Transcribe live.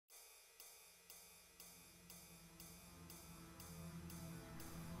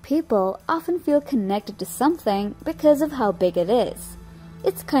people often feel connected to something because of how big it is.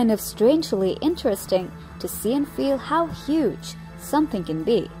 It's kind of strangely interesting to see and feel how huge something can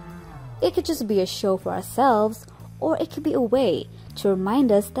be. It could just be a show for ourselves, or it could be a way to remind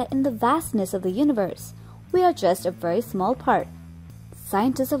us that in the vastness of the universe, we are just a very small part.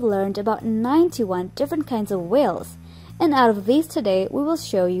 Scientists have learned about 91 different kinds of whales, and out of these today we will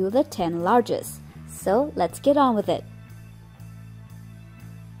show you the 10 largest. So let's get on with it.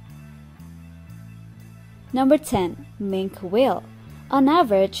 Number 10. Minke whale. On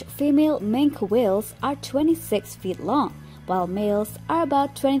average, female minke whales are 26 feet long, while males are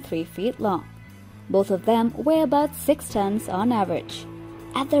about 23 feet long. Both of them weigh about 6 tons on average.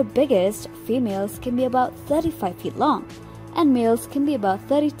 At their biggest, females can be about 35 feet long, and males can be about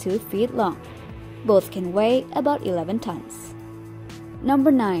 32 feet long. Both can weigh about 11 tons.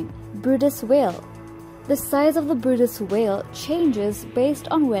 Number 9. Bryde's whale. The size of the Bryde's whale changes based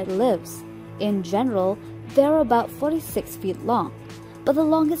on where it lives. In general, they are about 46 feet long, but the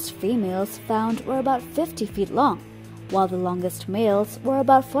longest females found were about 50 feet long, while the longest males were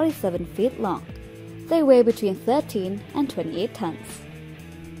about 47 feet long. They weigh between 13 and 28 tons.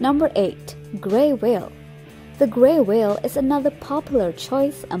 Number 8. Gray whale. The gray whale is another popular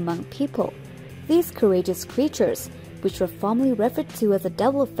choice among people. These courageous creatures, which were formerly referred to as a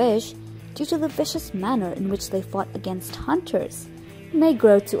devilfish due to the vicious manner in which they fought against hunters, may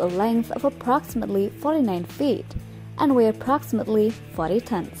grow to a length of approximately 49 feet and weigh approximately 40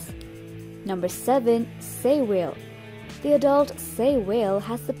 tons. Number 7. Sei whale. The adult sei whale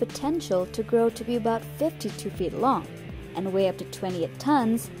has the potential to grow to be about 52 feet long and weigh up to 28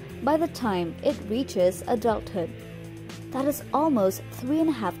 tons by the time it reaches adulthood. That is almost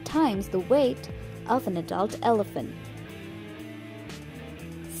 3.5 times the weight of an adult elephant.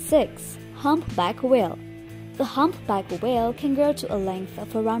 6. Humpback whale. The humpback whale can grow to a length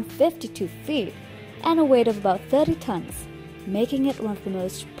of around 52 feet and a weight of about 30 tons, making it one of the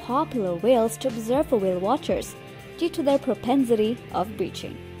most popular whales to observe for whale watchers due to their propensity of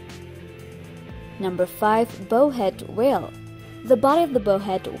breaching. Number 5. Bowhead whale. The body of the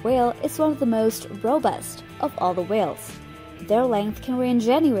bowhead whale is one of the most robust of all the whales. Their length can range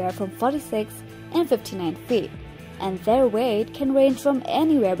anywhere from 46 and 59 feet, and their weight can range from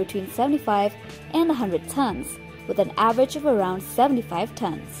anywhere between 75 and 100 tons, with an average of around 75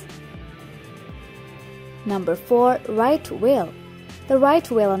 tons. Number 4. Right whale. The right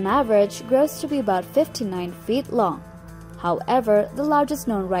whale on average grows to be about 59 feet long. However, the largest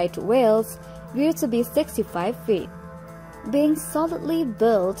known right whales grew to be 65 feet. Being solidly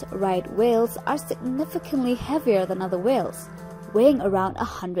built, right whales are significantly heavier than other whales, weighing around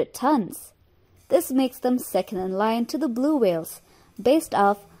 100 tons. This makes them second in line to the blue whales, based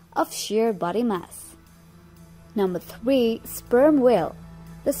off of sheer body mass. Number 3. Sperm whale.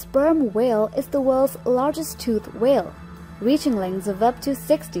 The sperm whale is the world's largest toothed whale, reaching lengths of up to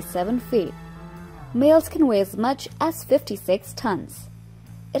 67 feet. Males can weigh as much as 56 tons.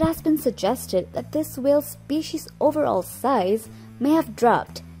 It has been suggested that this whale species' overall size may have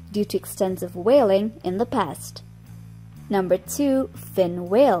dropped due to extensive whaling in the past. Number 2. Fin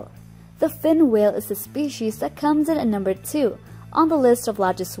whale. The fin whale is the species that comes in at number 2 on the list of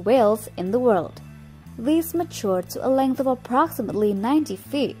largest whales in the world. These mature to a length of approximately 90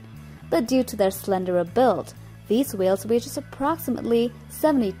 feet, but due to their slenderer build, these whales weigh just approximately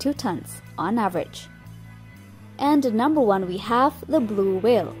 72 tons on average. And number 1 we have the blue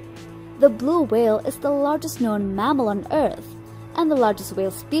whale. The blue whale is the largest known mammal on Earth and the largest whale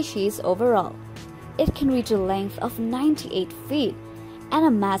species overall. It can reach a length of 98 feet and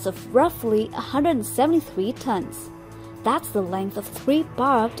a mass of roughly 173 tons. That's the length of 3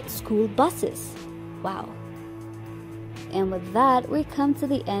 parked school buses. Wow. And with that, we come to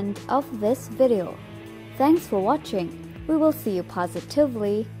the end of this video. Thanks for watching. We will see you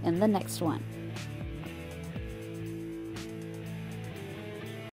positively in the next one.